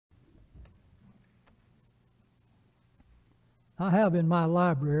I have in my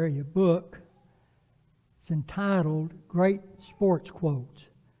library a book. It's entitled Great Sports Quotes.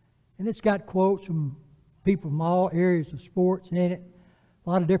 And it's got quotes from people from all areas of sports in it, a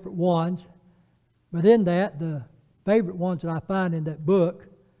lot of different ones. But in that, the favorite ones that I find in that book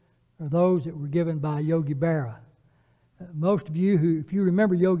are those that were given by Yogi Berra. Most of you if you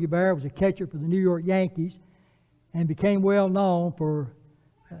remember Yogi Berra, was a catcher for the New York Yankees and became well known for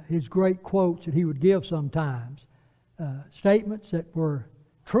his great quotes that he would give sometimes. Statements that were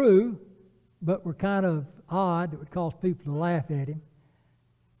true, but were kind of odd, that would cause people to laugh at him.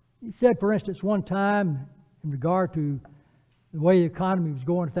 He said, for instance, one time, in regard to the way the economy was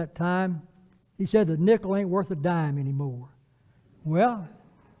going at that time, he said the nickel ain't worth a dime anymore. Well,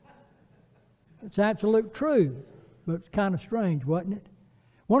 it's absolute truth, but it's kind of strange, wasn't it?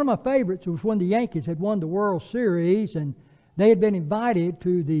 One of my favorites was when the Yankees had won the World Series, and they had been invited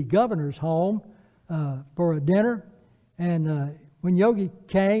to the governor's home for a dinner. And when Yogi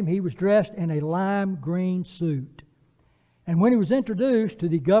came, he was dressed in a lime green suit. And when he was introduced to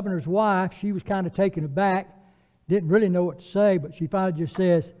the governor's wife, she was kind of taken aback, didn't really know what to say, but she finally just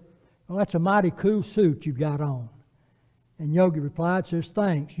says, "Well, that's a mighty cool suit you've got on." And Yogi replied, says,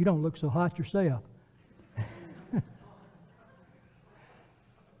 "Thanks, you don't look so hot yourself."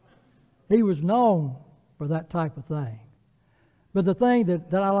 He was known for that type of thing. But the thing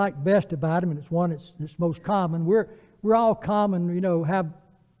that I like best about him, and it's one that's most common, we're all common, have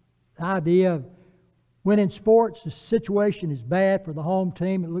the idea of when in sports the situation is bad for the home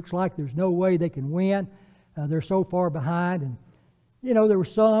team. It looks like there's no way they can win. They're so far behind. And, there were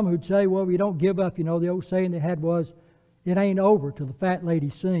some who'd say, well, you don't give up. The old saying they had was, it ain't over till the fat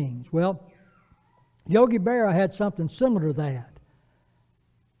lady sings. Well, Yogi Berra had something similar to that.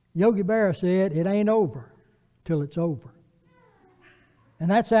 Yogi Berra said, it ain't over till it's over. And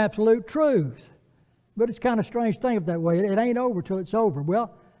that's absolute truth. But it's kind of a strange thing of that way. It ain't over till it's over.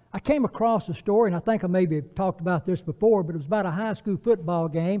 Well, I came across a story, and I think I maybe have talked about this before, but it was about a high school football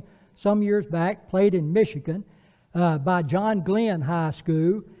game some years back, played in Michigan by John Glenn High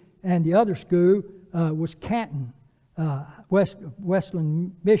School, and the other school was Canton,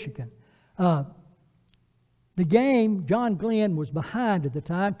 Westland, Michigan. The game, John Glenn was behind at the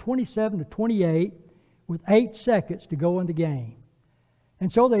time, 27-28, with 8 seconds to go in the game.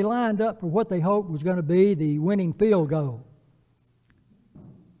 And so they lined up for what they hoped was going to be the winning field goal.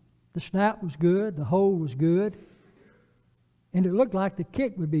 The snap was good, the hole was good, and it looked like the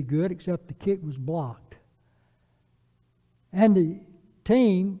kick would be good, except the kick was blocked. And the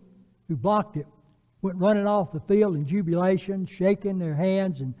team who blocked it went running off the field in jubilation, shaking their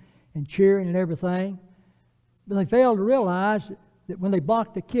hands and cheering and everything. But they failed to realize that when they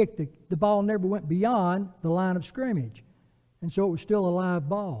blocked the kick, the ball never went beyond the line of scrimmage. And so it was still a live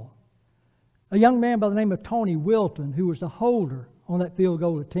ball. A young man by the name of Tony Wilton, who was the holder on that field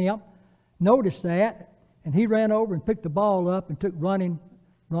goal attempt, noticed that, and he ran over and picked the ball up and took running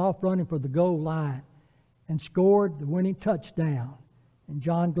for the goal line and scored the winning touchdown. And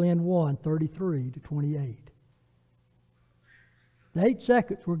John Glenn won 33-28. The 8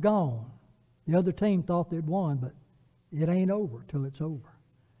 seconds were gone. The other team thought they'd won, but it ain't over till it's over.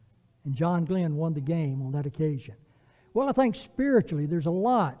 And John Glenn won the game on that occasion. Well, I think spiritually there's a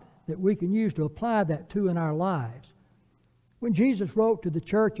lot that we can use to apply that to in our lives. When Jesus wrote to the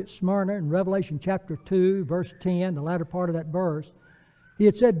church at Smyrna in Revelation chapter 2, verse 10, the latter part of that verse, he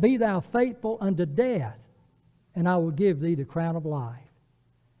had said, "Be thou faithful unto death, and I will give thee the crown of life."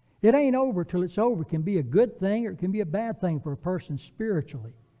 It ain't over till it's over. It can be a good thing or it can be a bad thing for a person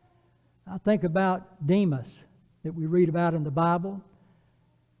spiritually. I think about Demas that we read about in the Bible.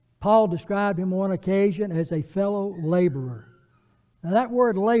 Paul described him on one occasion as a fellow laborer. Now that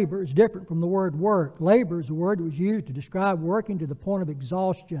word labor is different from the word work. Labor is a word that was used to describe working to the point of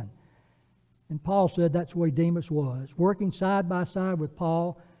exhaustion. And Paul said that's the way Demas was. Working side by side with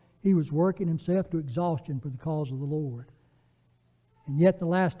Paul, he was working himself to exhaustion for the cause of the Lord. And yet the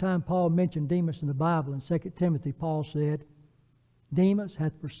last time Paul mentioned Demas in the Bible, in 2 Timothy, Paul said, "Demas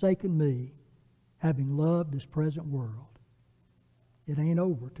hath forsaken me, having loved this present world." It ain't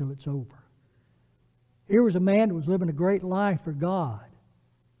over till it's over. Here was a man that was living a great life for God,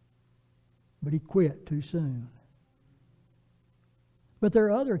 but he quit too soon. But there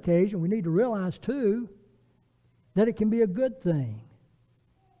are other occasions we need to realize too that it can be a good thing.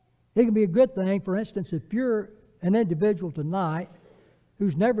 It can be a good thing, for instance, if you're an individual tonight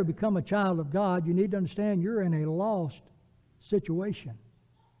who's never become a child of God, you need to understand you're in a lost situation.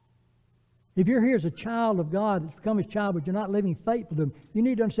 If you're here as a child of God that's become His child, but you're not living faithful to Him, you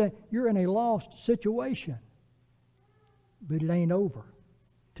need to understand you're in a lost situation. But it ain't over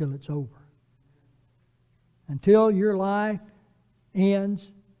till it's over. Until your life ends,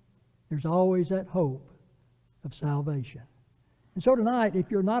 there's always that hope of salvation. And so tonight,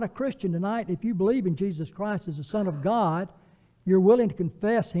 if you're not a Christian tonight, if you believe in Jesus Christ as the Son of God, you're willing to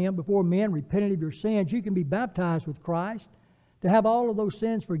confess Him before men, repenting of your sins, you can be baptized with Christ, to have all of those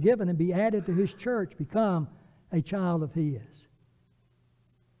sins forgiven and be added to His church, become a child of His.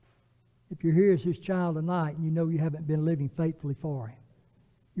 If you're here as His child tonight and you know you haven't been living faithfully for Him,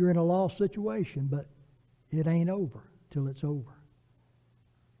 you're in a lost situation, but it ain't over till it's over.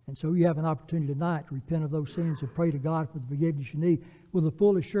 And so you have an opportunity tonight to repent of those sins and pray to God for the forgiveness you need with the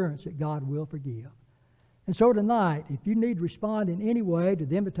full assurance that God will forgive. And so tonight, if you need to respond in any way to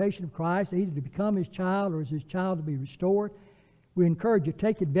the invitation of Christ, either to become His child or as His child to be restored, we encourage you to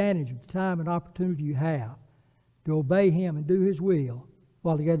take advantage of the time and opportunity you have to obey Him and do His will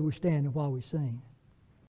while together we stand and while we sing.